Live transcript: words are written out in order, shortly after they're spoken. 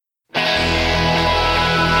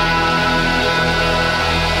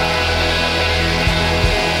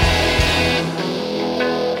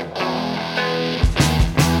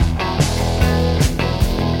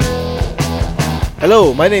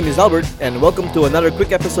Hello, my name is Albert, and welcome to another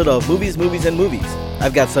quick episode of Movies, Movies, and Movies.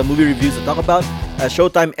 I've got some movie reviews to talk about, a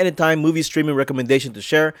Showtime Anytime movie streaming recommendation to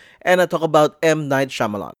share, and I talk about M. Night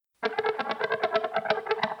Shyamalan.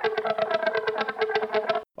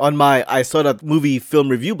 On my I Saw That Movie film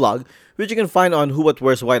review blog, which you can find on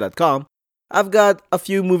whowhatwhereswhy.com, I've got a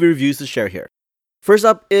few movie reviews to share here. First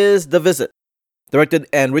up is The Visit, directed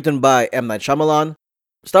and written by M. Night Shyamalan,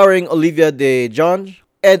 starring Olivia de-Jonge,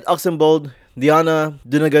 Ed Oxenbould, Diana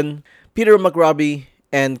Dunagan, Peter McRobbie,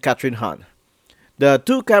 and Kathryn Hahn. The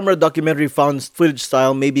two-camera documentary found footage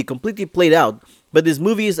style may be completely played out, but this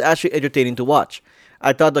movie is actually entertaining to watch.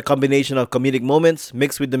 I thought the combination of comedic moments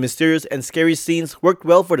mixed with the mysterious and scary scenes worked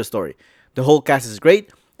well for the story. The whole cast is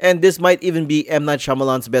great, and this might even be M. Night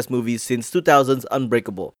Shyamalan's best movie since 2000's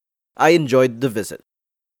Unbreakable. I enjoyed The Visit.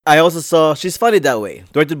 I also saw She's Funny That Way,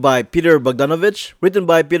 directed by Peter Bogdanovich, written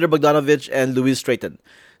by Peter Bogdanovich and Louise Strayton,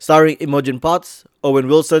 starring Imogen Potts, Owen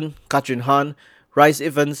Wilson, Kathryn Hahn, Rhys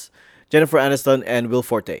Ifans, Jennifer Aniston, and Will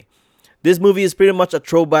Forte. This movie is pretty much a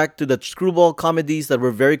throwback to the screwball comedies that were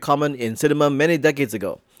very common in cinema many decades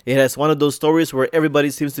ago. It has one of those stories where everybody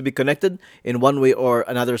seems to be connected in one way or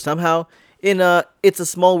another somehow, in a it's a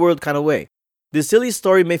small world kind of way. This silly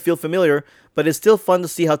story may feel familiar, but it's still fun to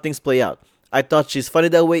see how things play out. I thought She's Funny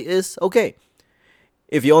That Way is okay.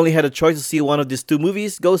 If you only had a choice to see one of these two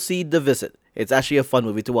movies, go see The Visit. It's actually a fun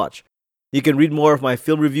movie to watch. You can read more of my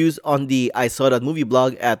film reviews on the I Saw That Movie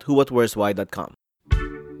blog at whowhatwhereswhy.com.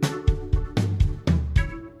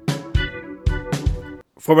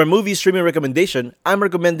 For my movie streaming recommendation, I'm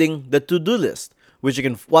recommending The To-Do List, which you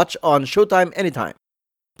can watch on Showtime Anytime.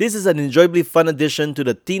 This is an enjoyably fun addition to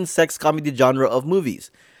the teen sex comedy genre of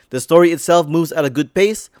movies. The story itself moves at a good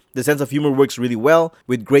pace, the sense of humor works really well,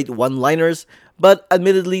 with great one-liners, but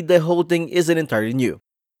admittedly the whole thing isn't entirely new.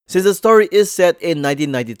 Since the story is set in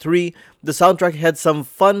 1993, the soundtrack had some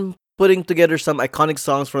fun putting together some iconic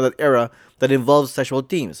songs from that era that involve sexual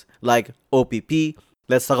themes, like OPP,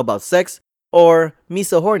 Let's Talk About Sex, or Me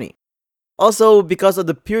So Horny. Also, because of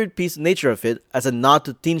the period piece nature of it, as a nod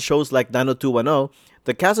to teen shows like 90210,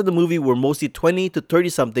 the cast of the movie were mostly 20 to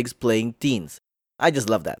 30-somethings playing teens. I just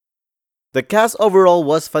love that. The cast overall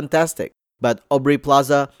was fantastic, but Aubrey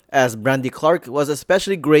Plaza as Brandy Clark was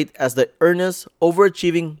especially great as the earnest,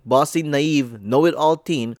 overachieving, bossy, naive, know-it-all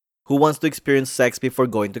teen who wants to experience sex before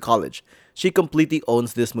going to college. She completely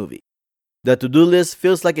owns this movie. The To-Do List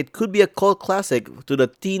feels like it could be a cult classic to the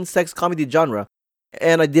teen sex comedy genre,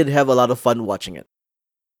 and I did have a lot of fun watching it.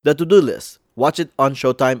 The To-Do List. Watch it on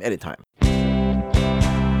Showtime Anytime.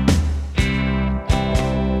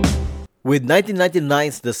 With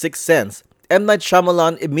 1999's The Sixth Sense, M. Night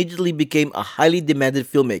Shyamalan immediately became a highly demanded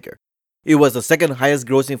filmmaker. It was the second highest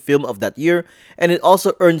grossing film of that year, and it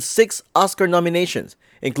also earned 6 Oscar nominations,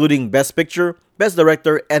 including Best Picture, Best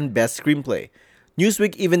Director, and Best Screenplay.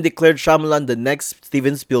 Newsweek even declared Shyamalan the next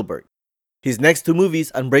Steven Spielberg. His next two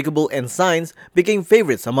movies, Unbreakable and Signs, became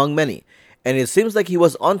favorites among many, and it seems like he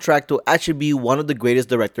was on track to actually be one of the greatest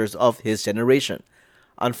directors of his generation.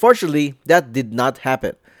 Unfortunately, that did not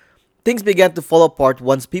happen. Things began to fall apart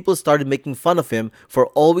once people started making fun of him for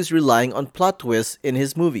always relying on plot twists in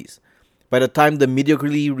his movies. By the time the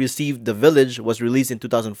mediocrely received The Village was released in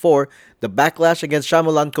 2004, the backlash against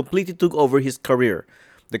Shyamalan completely took over his career.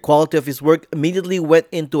 The quality of his work immediately went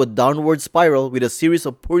into a downward spiral with a series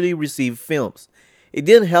of poorly received films. It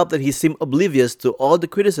didn't help that he seemed oblivious to all the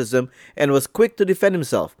criticism and was quick to defend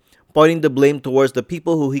himself, pointing the blame towards the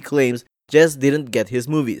people who he claims just didn't get his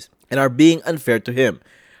movies and are being unfair to him.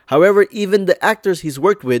 However, even the actors he's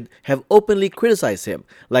worked with have openly criticized him,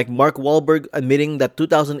 like Mark Wahlberg admitting that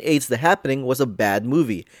 2008's The Happening was a bad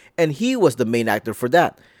movie, and he was the main actor for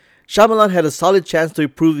that. Shyamalan had a solid chance to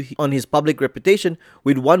improve on his public reputation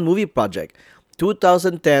with one movie project,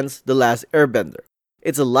 2010's The Last Airbender.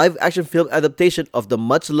 It's a live-action film adaptation of the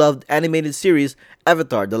much-loved animated series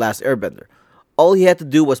Avatar: The Last Airbender. All he had to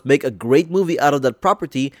do was make a great movie out of that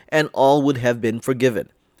property and all would have been forgiven.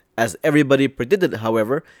 As everybody predicted,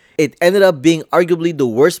 however, it ended up being arguably the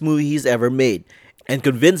worst movie he's ever made, and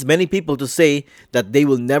convinced many people to say that they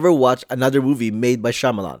will never watch another movie made by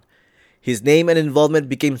Shyamalan. His name and involvement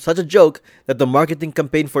became such a joke that the marketing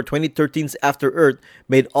campaign for 2013's After Earth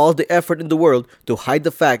made all the effort in the world to hide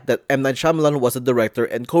the fact that M. Night Shyamalan was a director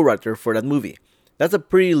and co-writer for that movie. That's a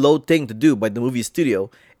pretty low thing to do by the movie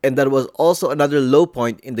studio, and that was also another low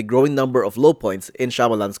point in the growing number of low points in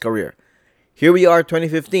Shyamalan's career. Here we are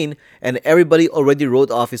 2015, and everybody already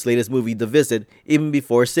wrote off his latest movie, The Visit, even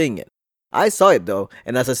before seeing it. I saw it though,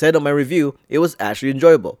 and as I said on my review, it was actually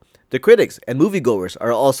enjoyable. The critics and moviegoers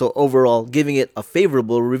are also overall giving it a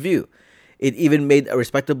favorable review. It even made a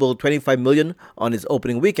respectable $25 million on its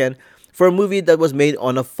opening weekend for a movie that was made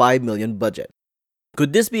on a $5 million budget.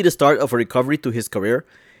 Could this be the start of a recovery to his career?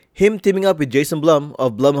 Him teaming up with Jason Blum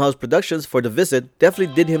of Blumhouse Productions for The Visit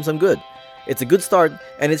definitely did him some good. It's a good start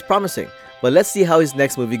and it's promising, but let's see how his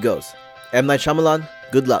next movie goes. M. Night Shyamalan,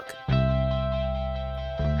 good luck.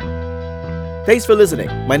 Thanks for listening.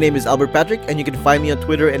 My name is Albert Patrick and you can find me on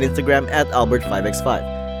Twitter and Instagram at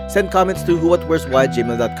Albert5x5. Send comments to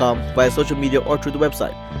whowhatwhereswhy@gmail.com via social media or through the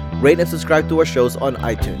website. Rate and subscribe to our shows on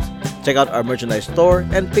iTunes. Check out our merchandise store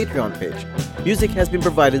and Patreon page. Music has been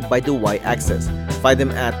provided by The Y Axis. Find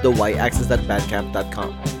them at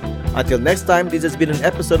theyAxis@bandcamp.com. Until next time, this has been an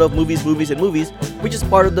episode of Movies, Movies, and Movies, which is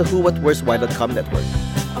part of the whowhatwhereswhy.com network.